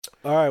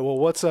All right. Well,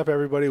 what's up,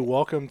 everybody?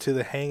 Welcome to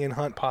the Hang and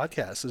Hunt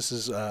podcast. This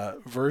is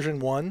version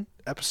 1,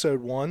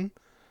 episode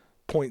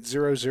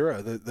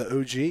 1.00, the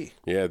OG.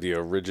 Yeah, the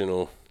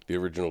original.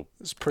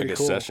 It's pretty I guess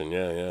cool. session.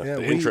 Yeah.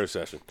 The intro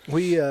session.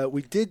 We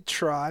did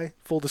try,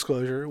 full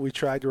disclosure, we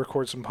tried to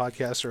record some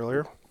podcasts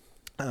earlier.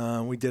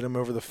 We did them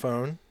over the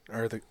phone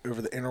or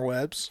over the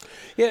interwebs.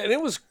 Yeah,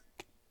 and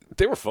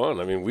they were fun.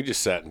 I mean, we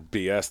just sat and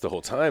BS the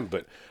whole time,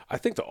 but I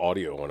think the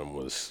audio on them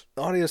was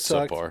The audio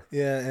sucked. subpar.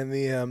 Yeah,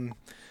 and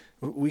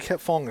we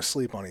kept falling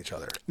asleep on each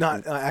other.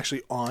 Not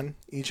actually on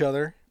each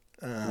other.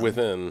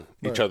 Within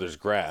each other's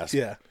grasp.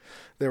 Yeah.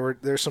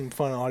 There's some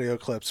fun audio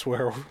clips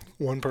where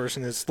one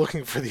person is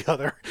looking for the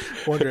other,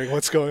 wondering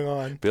what's going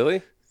on.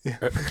 Billy? Yeah.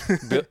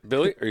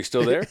 Billy, are you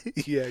still there?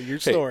 Yeah, you're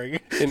Hey, snoring.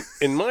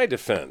 in my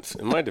defense,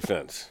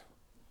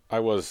 I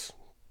was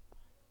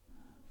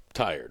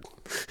tired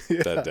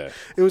that day.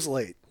 It was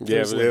late.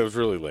 Yeah, it was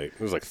really late.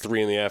 It was like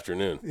 3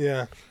 PM.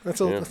 Yeah, that's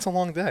a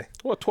long day.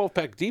 Well,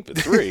 12-pack deep at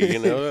 3,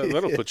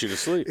 that'll put you to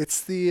sleep.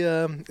 It's the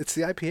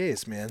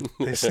IPAs, man.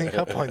 They sneak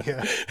up on you.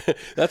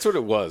 That's what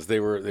it was. They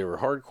were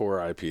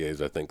hardcore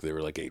IPAs. I think they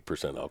were like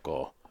 8%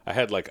 alcohol. I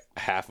had like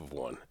half of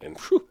one and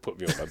put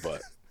me on my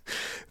butt.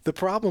 The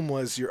problem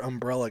was your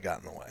umbrella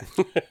got in the way.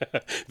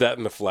 That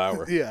and the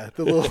flour. Yeah,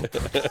 the little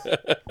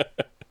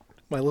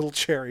my little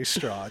cherry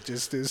straw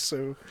just is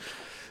so.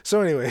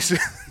 So, anyways,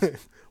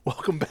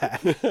 welcome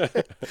back.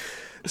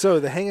 So,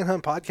 the Hang and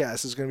Hunt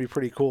podcast is going to be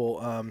pretty cool.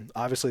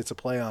 Obviously, it's a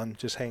play on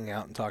just hanging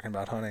out and talking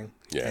about hunting.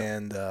 Yeah.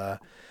 And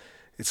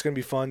it's going to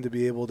be fun to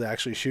be able to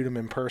actually shoot them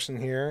in person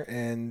here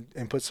and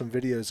put some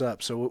videos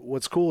up. So,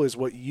 what's cool is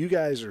what you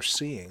guys are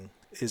seeing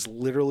is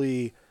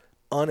literally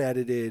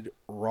unedited,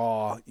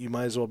 raw. You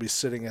might as well be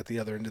sitting at the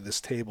other end of this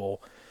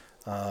table,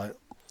 kind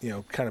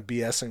of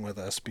BSing with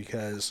us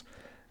because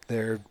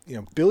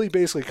Billy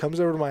basically comes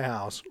over to my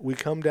house. We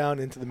come down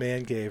into the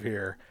man cave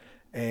here,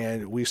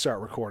 and we start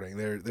recording.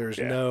 There's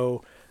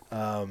no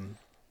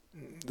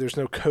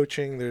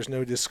coaching. There's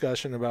no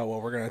discussion about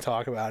what we're going to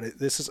talk about.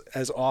 This is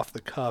as off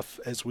the cuff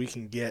as we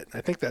can get.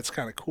 I think that's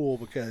kind of cool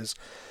because,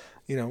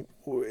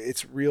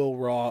 it's real,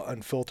 raw,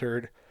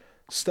 unfiltered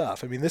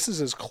stuff. I mean, this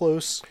is as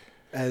close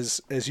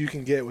as you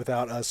can get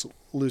without us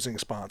losing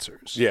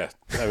sponsors. Yeah.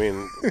 I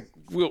mean,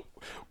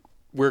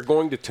 we're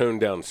going to tone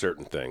down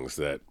certain things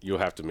that you'll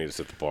have to meet us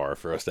at the bar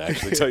for us to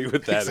actually tell you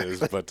what that is.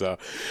 But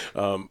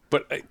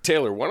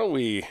Taylor, why don't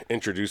we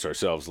introduce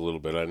ourselves a little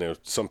bit? I know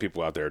some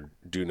people out there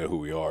do know who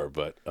we are,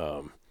 but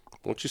why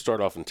don't you start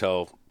off and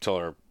tell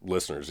our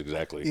listeners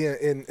exactly? Yeah,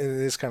 and it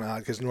is kind of odd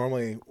because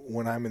normally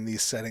when I'm in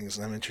these settings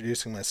and I'm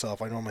introducing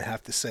myself, I normally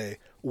have to say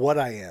what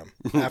I am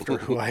after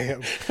who I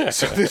am.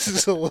 So this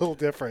is a little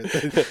different.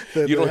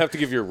 You don't have to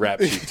give your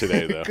rap sheet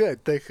today, though.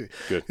 Good, thank you.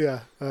 Good.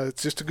 Yeah,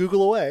 it's just a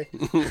Google away.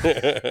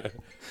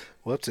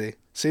 Whoopsie.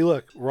 See,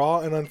 look, raw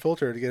and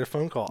unfiltered to get a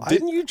phone call.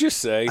 Didn't you just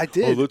say, I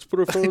did. Oh, let's put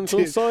our phones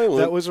on silent?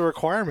 That was a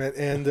requirement,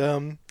 and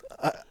I'm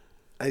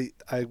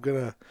going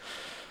to...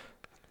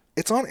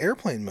 It's on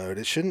airplane mode.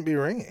 It shouldn't be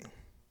ringing.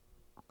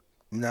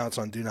 Now it's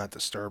on Do Not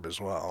Disturb as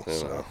well. Yeah.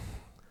 So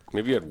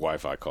maybe you had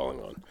Wi-Fi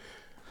calling on,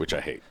 which I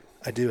hate.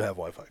 I do have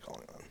Wi-Fi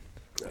calling on.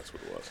 That's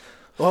what it was.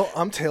 Well,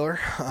 I'm Taylor.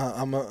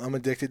 I'm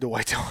addicted to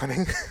whitetail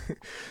hunting.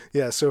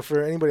 Yeah, so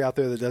for anybody out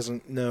there that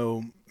doesn't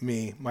know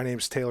me, my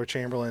name's Taylor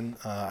Chamberlain.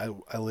 I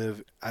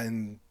live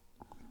in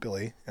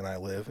Billy, and I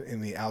live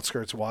in the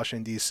outskirts of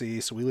Washington, D.C.,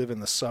 so we live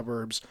in the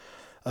suburbs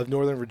of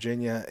Northern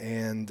Virginia,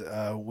 and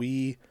I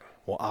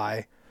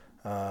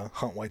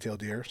hunt whitetail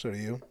deer, so do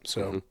you.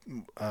 So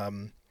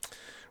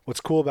what's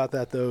cool about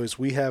that, though, is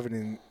we have an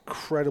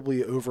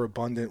incredibly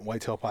overabundant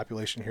whitetail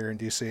population here in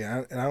D.C.,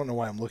 and I don't know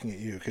why I'm looking at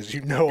you, because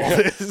you know all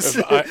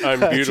this. I'm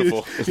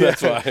beautiful.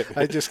 That's why.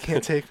 I just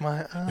can't take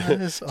my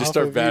eyes Just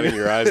start batting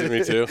your eyes at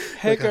me, too.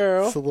 Hey,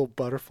 girl. It's a little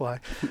butterfly.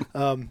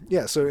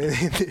 So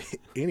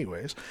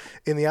anyways,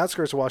 in the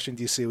outskirts of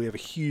Washington, D.C., we have a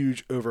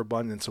huge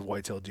overabundance of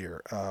whitetail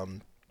deer.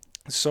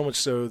 So much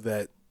so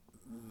that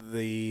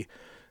the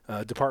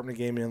Department of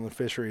Game and Inland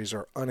Fisheries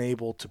are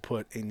unable to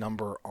put a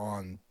number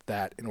on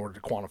that in order to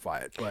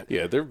quantify it. But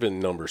yeah, there have been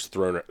numbers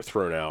thrown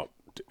out.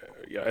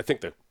 I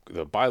think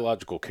the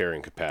biological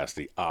carrying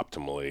capacity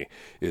optimally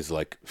is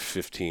like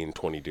 15,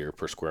 20 deer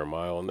per square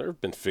mile, and there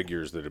have been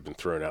figures that have been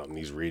thrown out in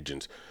these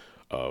regions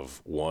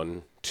of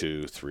 1,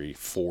 2, 3,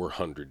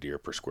 400 deer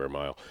per square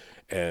mile.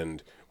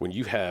 And when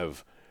you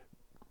have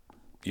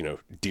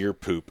deer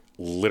poop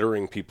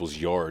littering people's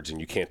yards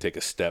and you can't take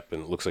a step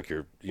and it looks like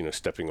you're,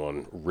 stepping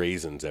on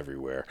raisins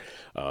everywhere,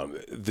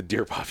 the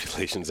deer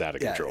population's out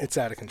of control. Yeah, it's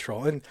out of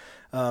control. And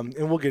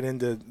we'll get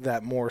into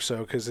that more so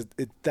because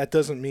that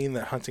doesn't mean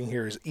that hunting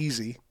here is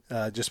easy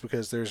just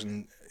because there's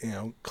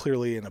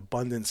clearly an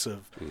abundance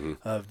of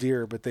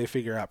deer, but they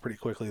figure out pretty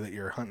quickly that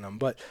you're hunting them.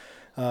 But,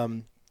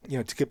 to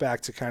get back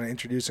to kind of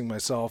introducing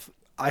myself,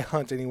 I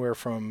hunt anywhere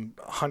from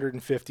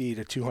 150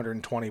 to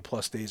 220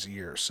 plus days a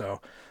year. So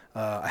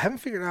I haven't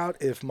figured out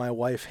if my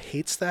wife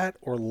hates that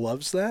or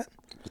loves that.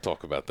 We'll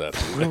talk about that.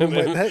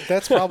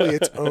 That's probably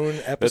its own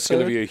episode. That's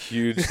going to be a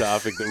huge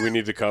topic that we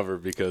need to cover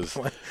because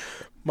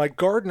my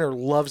gardener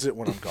loves it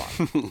when I'm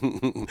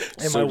gone,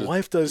 and my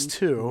wife does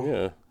too.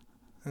 Yeah,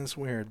 that's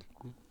weird.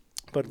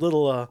 But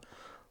little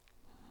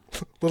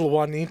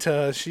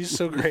Juanita, she's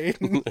so great.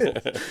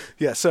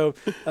 Yeah. So,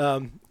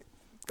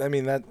 I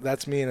mean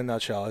that's me in a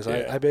nutshell.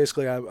 I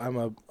basically I'm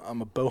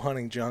a bow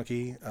hunting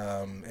junkie,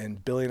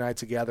 and Billy and I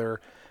together,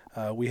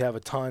 we have a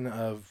ton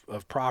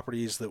of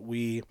properties that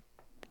we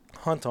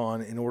hunt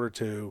on in order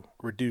to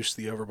reduce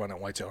the overabundant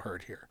whitetail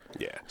herd here.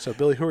 Yeah. So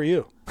Billy, who are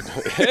you?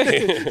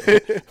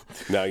 Hey.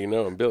 Now you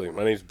know I'm Billy.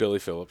 My name's Billy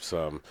Phillips.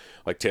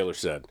 Like Taylor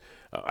said,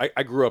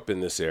 I grew up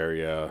in this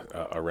area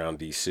around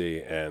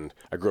D.C. and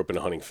I grew up in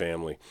a hunting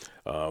family.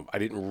 I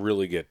didn't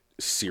really get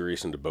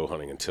serious into bow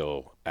hunting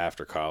until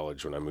after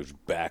college when I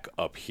moved back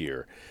up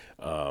here,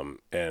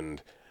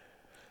 and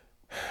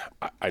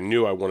I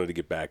knew I wanted to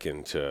get back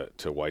into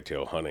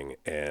whitetail hunting,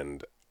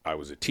 and I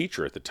was a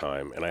teacher at the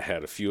time, and I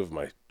had a few of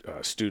my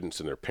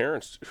students and their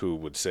parents who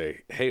would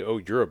say, "Hey, oh,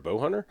 you're a bow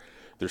hunter?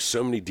 There's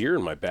so many deer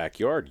in my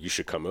backyard. You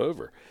should come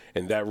over."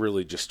 And that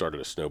really just started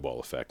a snowball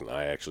effect, and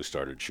I actually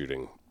started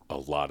shooting a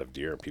lot of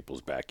deer in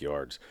people's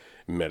backyards,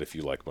 met a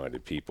few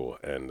like-minded people,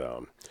 and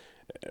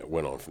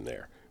went on from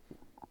there.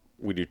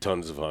 We do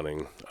tons of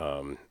hunting,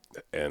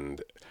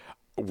 and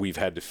we've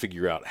had to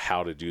figure out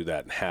how to do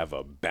that and have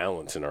a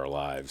balance in our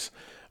lives,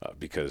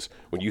 because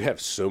when you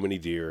have so many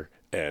deer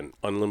and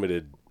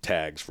unlimited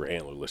tags for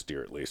antlerless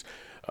deer, at least,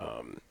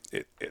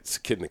 it's a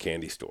kid in the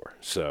candy store.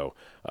 So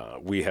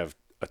we have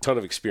a ton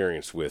of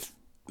experience with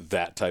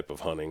that type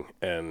of hunting,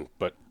 and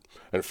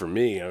for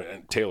me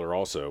and Taylor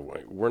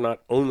also, we're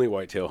not only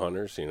whitetail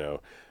hunters.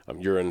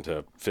 You're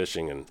into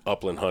fishing and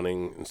upland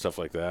hunting and stuff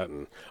like that,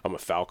 and I'm a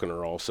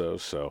falconer also.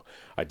 So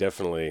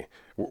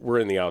we're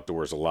in the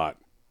outdoors a lot,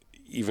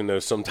 even though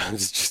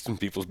sometimes it's just in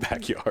people's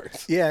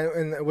backyards. Yeah,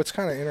 and what's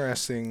kind of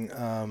interesting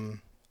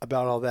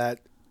about all that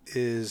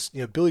is,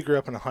 Billy grew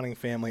up in a hunting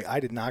family. I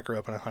did not grow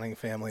up in a hunting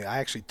family. I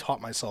actually taught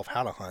myself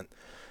how to hunt,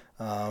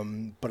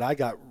 but I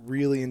got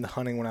really into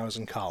hunting when I was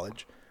in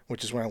college,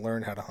 which is when I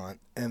learned how to hunt.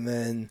 And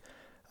then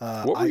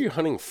what were you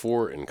hunting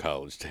for in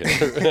college,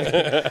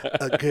 Taylor?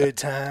 A good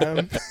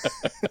time.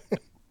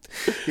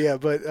 Yeah,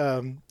 but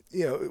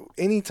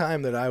any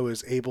time that I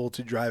was able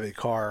to drive a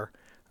car,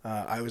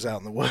 I was out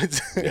in the woods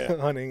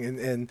hunting,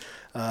 and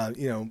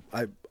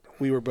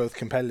we were both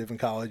competitive in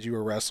college. You were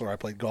a wrestler. I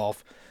played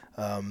golf.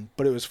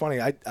 But it was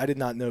funny. I did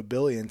not know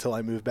Billy until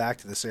I moved back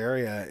to this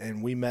area,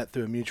 and we met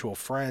through a mutual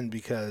friend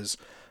because,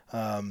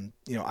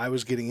 I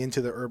was getting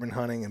into the urban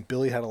hunting, and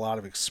Billy had a lot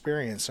of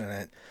experience in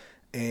it.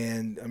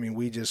 And I mean,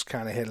 we just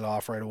kind of hit it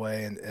off right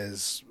away. And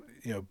as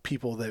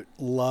people that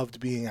loved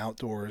being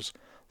outdoors,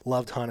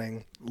 loved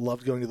hunting,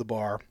 loved going to the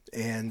bar,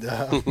 and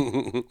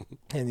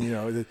and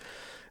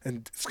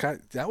it's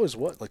that was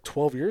what, like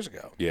 12 years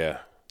ago? Yeah.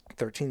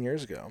 13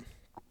 years ago.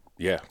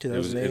 Yeah. It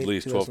was at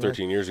least 12,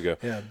 13 years ago.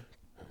 Yeah.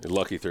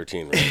 Lucky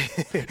 13,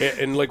 right?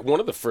 and like one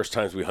of the first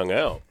times we hung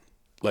out,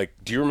 like,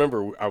 do you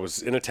remember I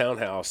was in a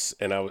townhouse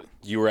and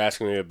you were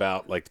asking me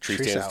about like the tree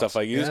stand stuff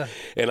I use? Yeah.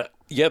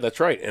 And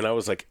that's right. And I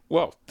was like,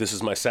 well, this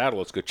is my saddle.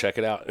 Let's go check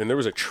it out. And there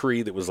was a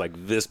tree that was like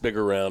this big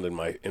around in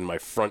my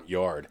front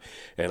yard.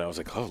 And I was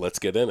like, oh, let's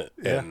get in it.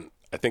 Yeah. And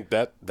I think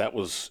that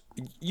was,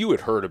 you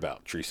had heard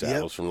about tree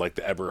saddles from like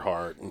the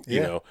Eberhard, you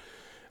know.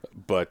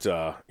 But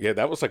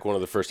that was like one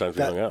of the first times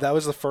we hung out. That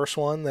was the first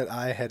one that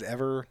I had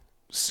ever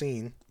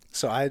seen.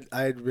 So I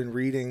had been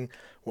reading,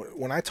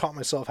 when I taught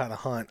myself how to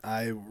hunt,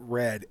 I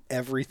read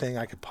everything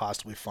I could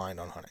possibly find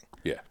on hunting.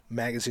 Yeah.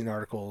 Magazine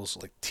articles,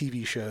 like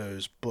TV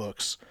shows,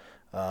 books,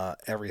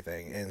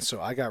 everything. And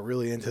so I got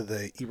really into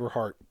the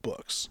Eberhard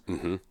books.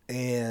 Mm-hmm.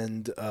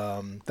 And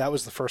that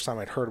was the first time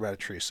I'd heard about a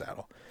tree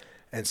saddle.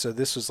 And so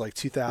this was like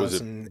 2008.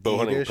 Was it Bow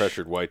Hunting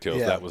Pressured Whitetails?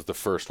 Yeah. That was the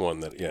first one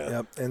that,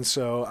 Yep. And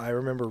so I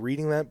remember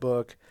reading that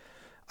book.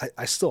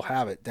 I still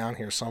have it down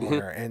here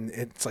somewhere. Mm-hmm. And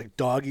it's like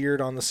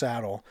dog-eared on the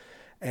saddle.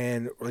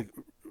 And like,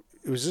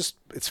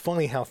 it's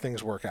funny how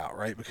things work out,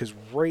 right? Because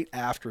right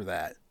after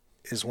that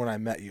is when I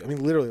met you. I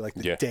mean, literally like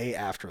the day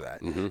after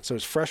that. Mm-hmm. So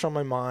it's fresh on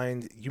my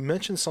mind. You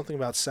mentioned something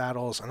about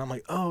saddles, and I'm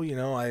like, oh,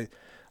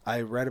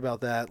 I read about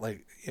that.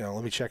 Like,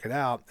 let me check it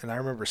out. And I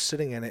remember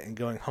sitting in it and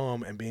going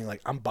home and being like,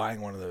 I'm buying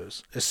one of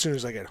those as soon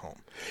as I get home.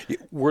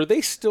 Were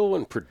they still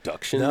in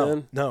production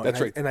then? No.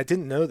 That's right. And I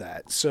didn't know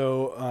that.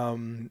 So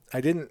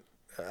I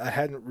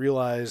hadn't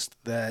realized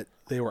that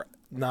they were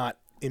not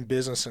in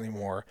business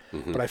anymore,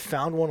 mm-hmm. but I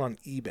found one on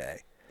eBay,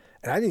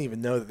 and I didn't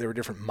even know that there were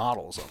different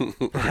models of them,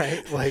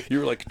 right? Like, you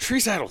were like, tree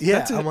saddle.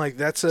 Yeah. I'm like,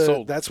 that's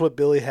what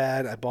Billy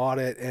had. I bought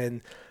it.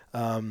 And,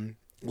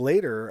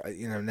 later,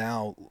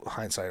 now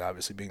hindsight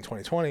obviously being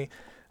 2020,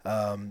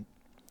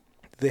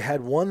 they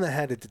had one that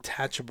had a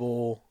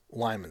detachable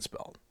lineman's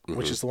belt, mm-hmm.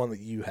 which is the one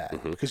that you had,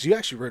 mm-hmm. because you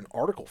actually wrote an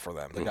article for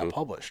them that mm-hmm. got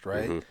published,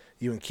 right? Mm-hmm.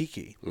 You and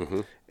Kiki,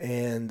 mm-hmm.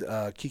 and,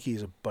 Kiki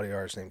is a buddy of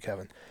ours named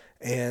Kevin.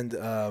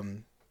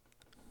 And,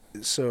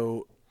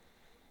 so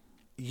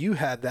you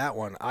had that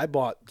one. I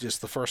bought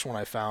just the first one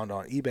I found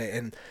on eBay,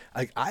 and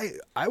like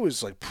I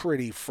was like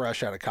pretty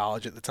fresh out of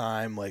college at the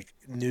time, like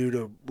new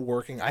to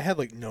working. I had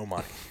like no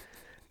money,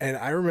 and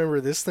I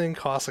remember this thing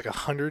cost like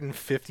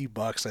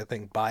 $150. I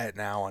think buy it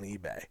now on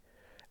eBay,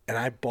 and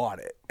I bought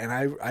it, and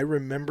I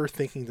remember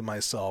thinking to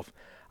myself,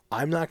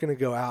 I'm not going to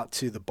go out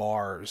to the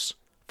bars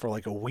for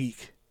like a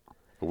week.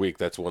 A week,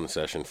 that's one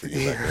session for you.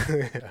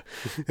 Yeah.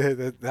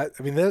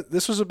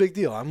 This was a big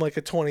deal. I'm like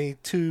a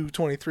 22,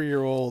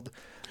 23-year-old.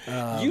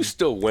 You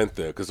still went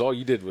though, because all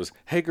you did was,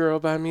 "Hey girl,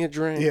 buy me a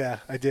drink." Yeah,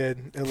 I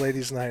did. A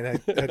ladies' night, I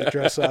had to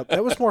dress up.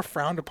 That was more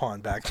frowned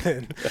upon back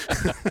then.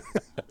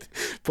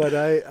 But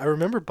I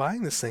remember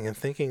buying this thing and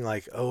thinking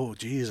like, oh,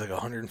 geez, like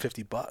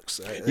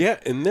 $150. Yeah,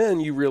 and then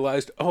you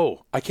realized,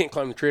 oh, I can't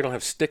climb the tree. I don't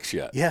have sticks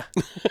yet. Yeah,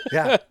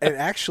 yeah. And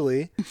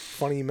actually,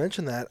 funny you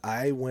mentioned that.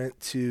 I went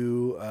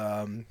to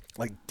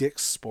like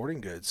Dick's Sporting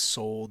Goods,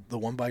 sold the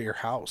one by your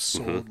house,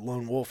 sold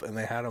Lone Wolf, and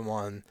they had them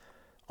on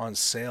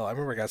sale. I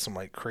remember I got some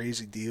like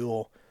crazy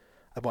deal.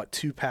 I bought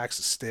 2 packs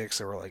of sticks.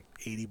 They were like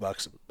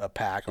 $80 a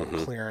pack on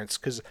clearance,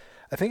 because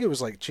I think it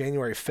was like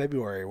January,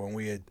 February when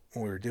we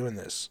were doing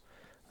this.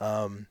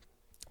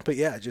 But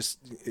yeah, it's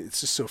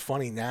just so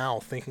funny now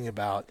thinking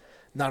about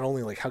not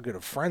only like how good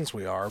of friends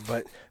we are,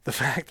 but the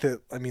fact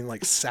that, I mean,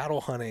 like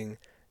saddle hunting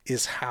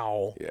is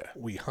how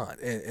we hunt,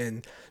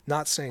 and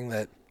not saying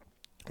that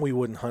we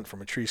wouldn't hunt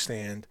from a tree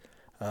stand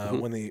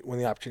when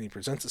the opportunity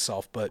presents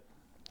itself, but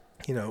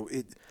you know,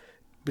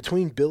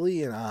 between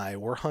Billy and I,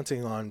 we're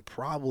hunting on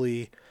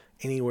probably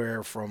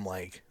anywhere from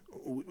like,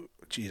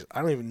 geez,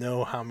 I don't even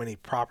know how many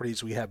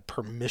properties we have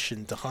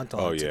permission to hunt on.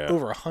 Oh, yeah.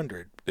 Over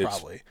 100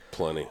 probably. It's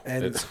plenty.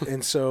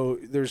 And so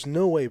there's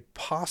no way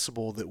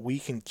possible that we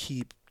can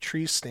keep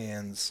tree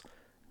stands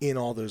in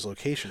all those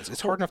locations.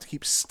 It's hard enough to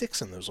keep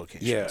sticks in those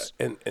locations.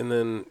 Yeah, and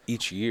then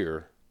each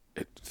year,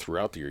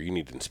 throughout the year, you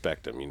need to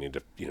inspect them. You need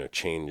to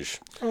change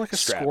or like a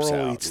straps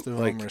squirrel out. eats through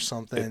them or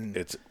something.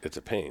 It's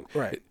a pain.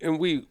 Right. And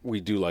we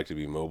do like to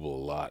be mobile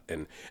a lot.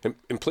 And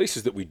in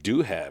places that we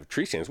do have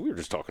tree stands, we were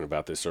just talking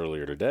about this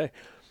earlier today.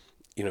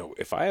 You know,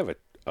 if I have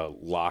a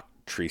lock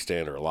tree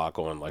stand or a lock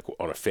on, like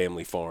on a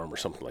family farm or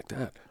something like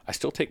that, I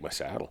still take my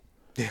saddle.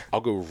 Yeah.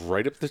 I'll go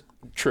right up the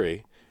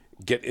tree,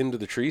 get into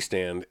the tree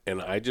stand,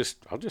 and I'll just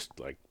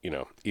like, you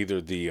know,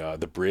 either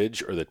the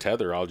bridge or the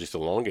tether, I'll just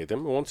elongate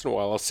them. Once in a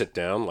while I'll sit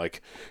down,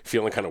 like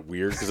feeling kind of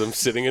weird because I'm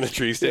sitting in a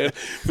tree stand.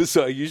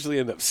 So I usually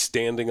end up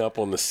standing up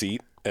on the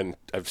seat, and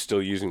I'm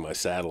still using my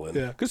saddle in.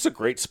 Because it's a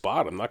great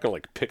spot. I'm not going to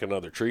like pick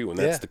another tree when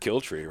that's the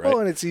kill tree, right? Well,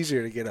 and it's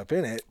easier to get up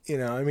in it. You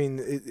know, I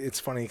mean, it's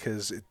funny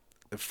because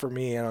for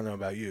me, I don't know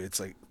about you, it's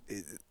like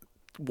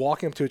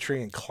walking up to a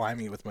tree and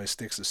climbing it with my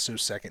sticks is so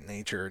second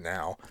nature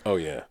now. Oh,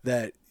 yeah.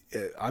 That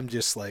I'm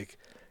just like,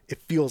 it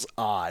feels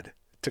odd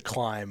to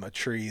climb a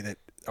tree that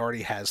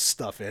already has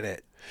stuff in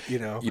it, you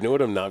know? You know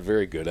what I'm not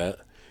very good at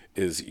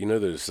is, you know,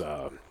 there's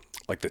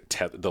like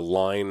the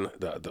line,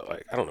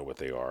 like, I don't know what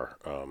they are.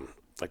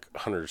 Like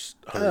hunter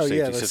safety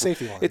the system.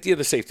 safety line.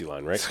 The safety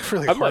line, right? It's a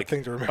really hard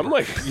thing to remember. I'm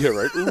like, yeah,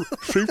 right. Ooh,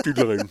 safety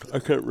line. I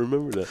can't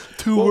remember that.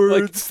 Two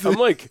words.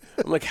 Like,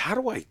 I'm like, how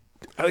do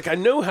I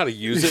know how to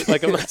use it.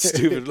 Like, I'm not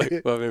stupid.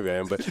 Like, well, maybe I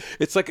am, but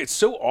it's like, it's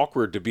so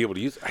awkward to be able to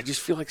use it. I just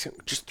feel like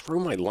just throw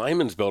my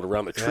lineman's belt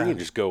around the tree and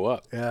just go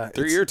up. Yeah.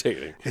 They're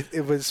irritating.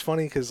 It was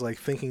funny because, like,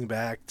 thinking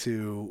back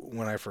to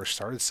when I first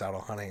started saddle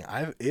hunting,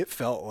 it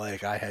felt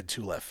like I had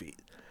 2 left feet.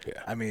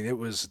 Yeah. I mean, it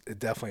was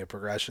definitely a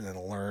progression and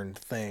a learned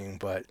thing,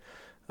 but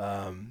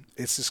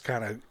it's just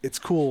kind of, it's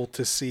cool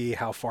to see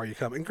how far you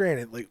come. And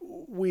granted, like,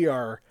 we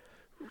are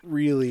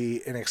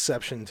really an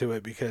exception to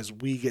it because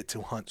we get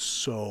to hunt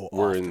so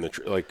We're often. in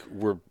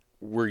the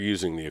we're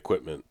using the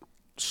equipment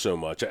so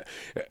much.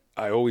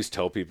 I always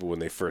tell people when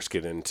they first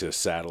get into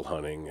saddle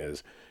hunting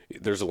is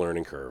there's a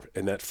learning curve,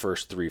 and that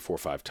first 3, 4,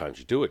 5 times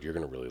you do it, you're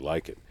going to really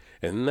like it.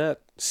 And that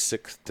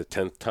 6th to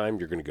 10th time,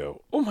 you're going to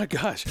go, oh my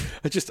gosh,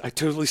 I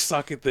totally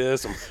suck at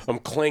this. I'm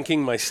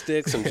clanking my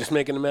sticks. I'm just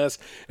making a mess.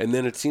 And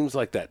then it seems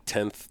like that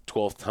 10th,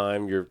 12th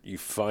time, you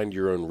find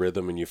your own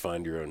rhythm and you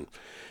find your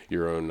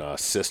own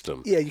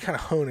system. Yeah, you kind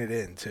of hone it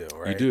in too,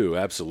 right? You do,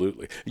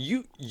 absolutely.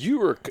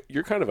 You're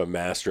kind of a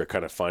master at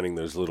kind of finding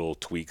those little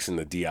tweaks in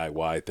the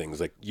DIY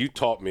things. Like, you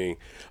taught me,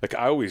 like,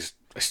 I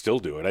still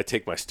do it. I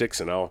take my sticks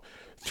and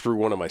through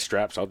one of my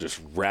straps, I'll just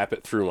wrap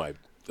it through my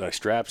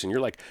straps, and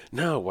you're like,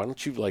 no, why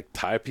don't you like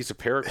tie a piece of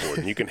paracord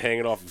and you can hang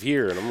it off of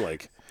here? And I'm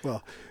like,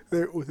 well,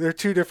 there are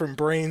 2 different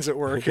brains at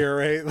work here,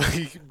 right?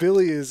 Like,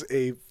 Billy is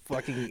a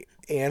fucking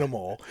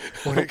animal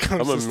when it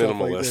comes to stuff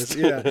like this.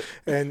 Yeah,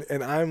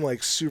 and I'm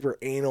like super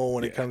anal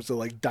when it comes to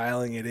like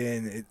dialing it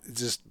in. It's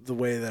just the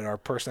way that our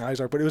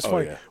personalities are. But it was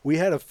funny. Yeah. We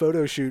had a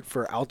photo shoot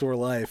for Outdoor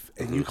Life,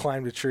 and you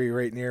climbed a tree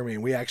right near me,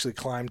 and we actually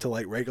climbed to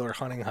like regular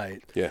hunting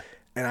height. Yeah.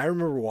 And I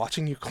remember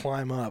watching you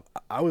climb up.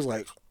 I was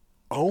like,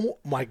 oh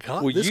my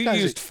God. Well, this you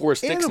guy's used 4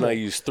 sticks animal. and I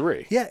used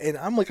 3. Yeah, and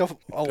I'm like a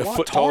lot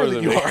foot taller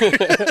than you me. are.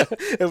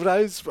 But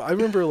I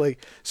remember,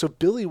 like, so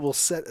Billy will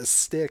set a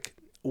stick.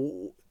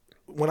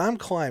 When I'm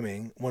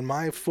climbing, when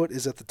my foot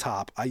is at the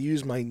top, I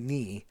use my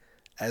knee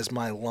as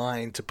my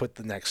line to put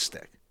the next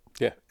stick.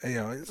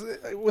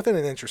 Yeah. Within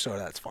an inch or so,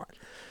 that's fine.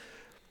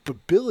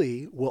 But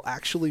Billy will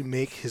actually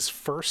make his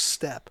first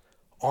step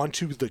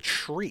onto the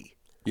tree.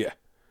 Yeah.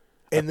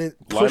 And then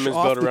push Lineman's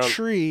off belt the around,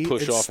 tree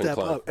push and off and step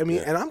climb. up. I mean,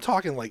 Yeah. and I'm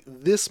talking like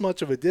this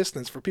much of a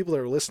distance for people that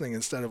are listening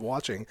instead of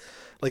watching.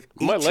 Like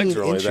 18 My legs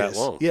are only inches. that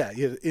long. Yeah,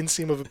 you have the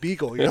inseam of a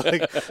beagle. You're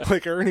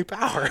like Ernie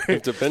Power.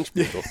 It's a bench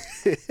beagle.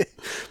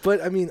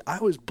 But I mean, I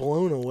was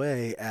blown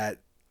away at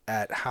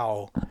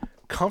how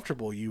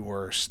comfortable you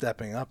were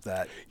stepping up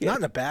that. Not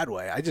in a bad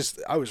way.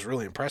 I was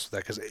really impressed with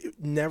that because it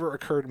never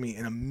occurred to me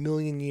in a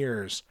million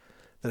years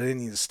that I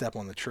didn't need to step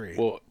on the tree.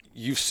 Well,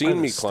 you've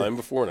seen me climb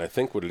before, and I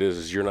think what it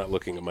is you're not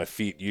looking at my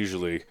feet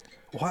usually.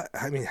 What?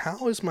 I mean,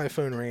 how is my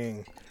phone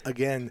ringing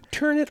again?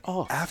 Turn it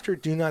off. After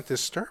Do Not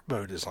Disturb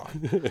mode is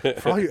on.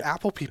 For all you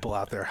Apple people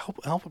out there,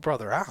 help a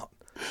brother out.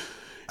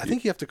 I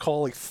think you have to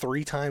call like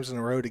 3 times in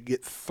a row to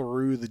get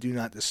through the Do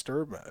Not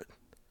Disturb mode.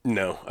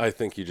 No, I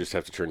think you just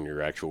have to turn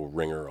your actual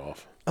ringer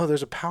off. Oh,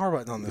 there's a power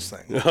button on this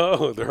thing.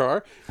 Oh, there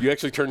are? You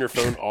actually turn your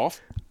phone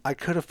off? I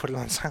could have put it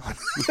on silent.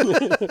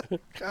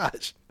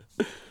 Gosh.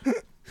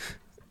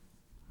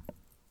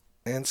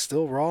 And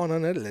still raw and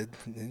unedited.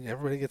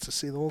 Everybody gets to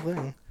see the whole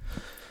thing.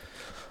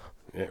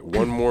 Yeah,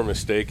 one more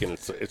mistake, and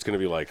it's going to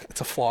be like...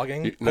 It's a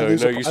flogging. You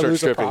start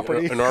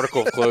stripping an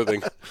article of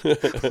clothing.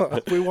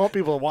 We want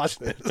people to watch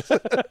this.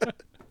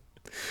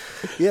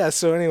 Yeah,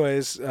 so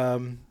anyways,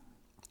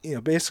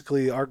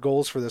 basically our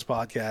goals for this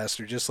podcast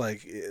are just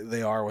like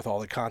they are with all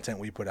the content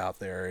we put out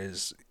there,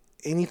 is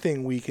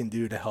anything we can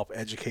do to help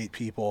educate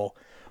people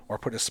or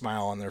put a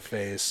smile on their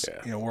face,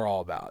 we're all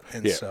about.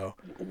 And so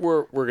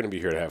we're going to be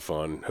here to have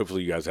fun.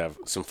 Hopefully you guys have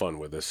some fun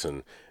with us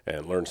and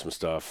learn some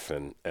stuff.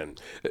 And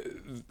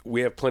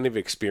we have plenty of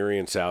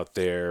experience out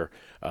there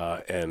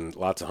and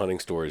lots of hunting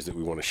stories that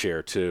we want to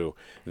share too,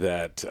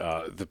 that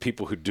the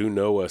people who do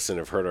know us and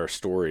have heard our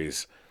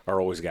stories are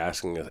always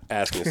asking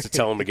us to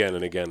tell them again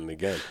and again and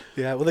again.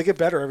 Yeah, well, they get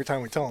better every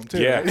time we tell them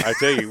too. Yeah, right? I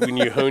tell you, when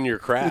you hone your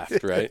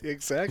craft, right?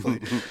 Exactly.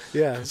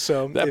 Yeah,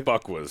 so that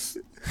buck was...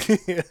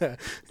 Yeah,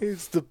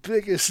 it's the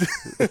biggest.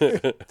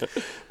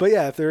 But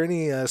yeah, if there are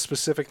any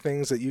specific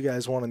things that you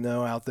guys want to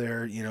know out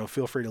there,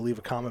 feel free to leave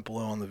a comment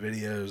below on the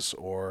videos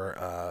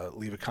or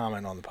leave a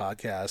comment on the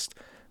podcast.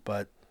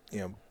 But,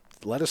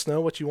 let us know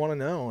what you want to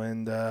know.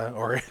 And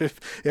or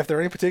if there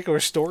are any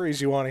particular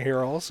stories you want to hear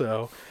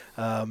also,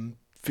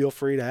 feel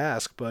free to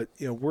ask. But,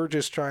 we're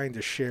just trying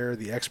to share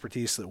the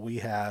expertise that we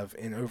have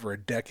in over a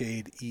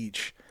decade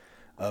each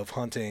of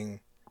hunting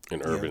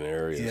in urban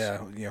areas.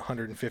 Yeah,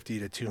 150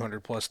 to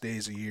 200 plus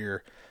days a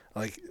year.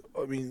 Like,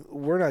 I mean,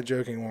 we're not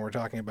joking when we're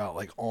talking about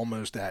like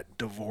almost at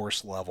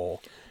divorce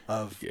level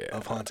of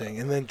hunting,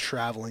 and then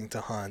traveling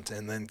to hunt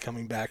and then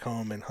coming back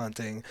home and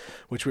hunting,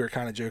 which we were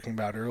kind of joking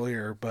about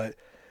earlier. But,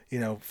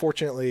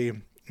 fortunately,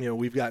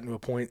 we've gotten to a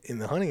point in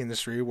the hunting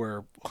industry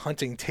where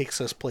hunting takes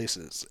us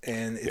places,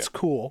 and it's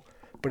cool.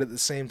 But at the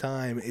same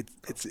time,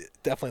 it's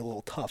definitely a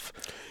little tough.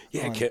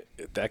 Yeah,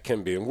 that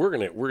can be, and we're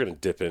gonna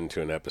dip into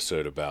an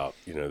episode about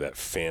that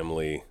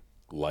family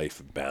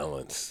life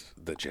balance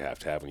that you have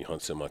to have when you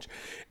hunt so much.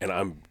 And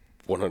I'm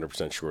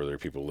 100% sure there are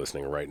people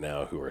listening right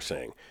now who are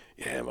saying,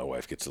 "Yeah, my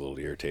wife gets a little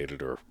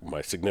irritated, or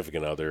my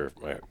significant other,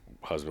 my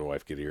husband and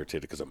wife get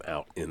irritated because I'm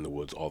out in the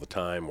woods all the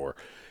time, or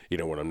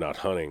when I'm not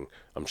hunting,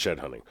 I'm shed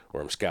hunting,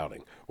 or I'm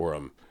scouting, or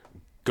I'm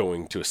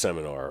going to a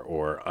seminar,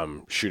 or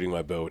I'm shooting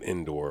my bow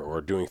indoor, or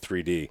doing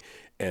 3D,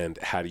 and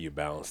how do you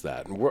balance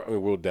that?" And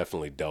we'll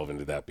definitely delve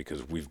into that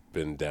because we've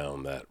been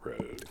down that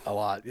road a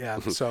lot. Yeah,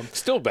 so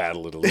still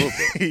battle it a little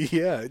bit.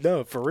 Yeah,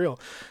 no, for real.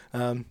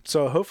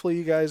 So hopefully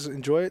you guys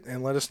enjoy it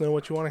and let us know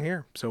what you want to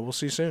hear. So we'll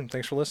see you soon.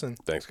 Thanks for listening.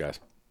 Thanks, guys.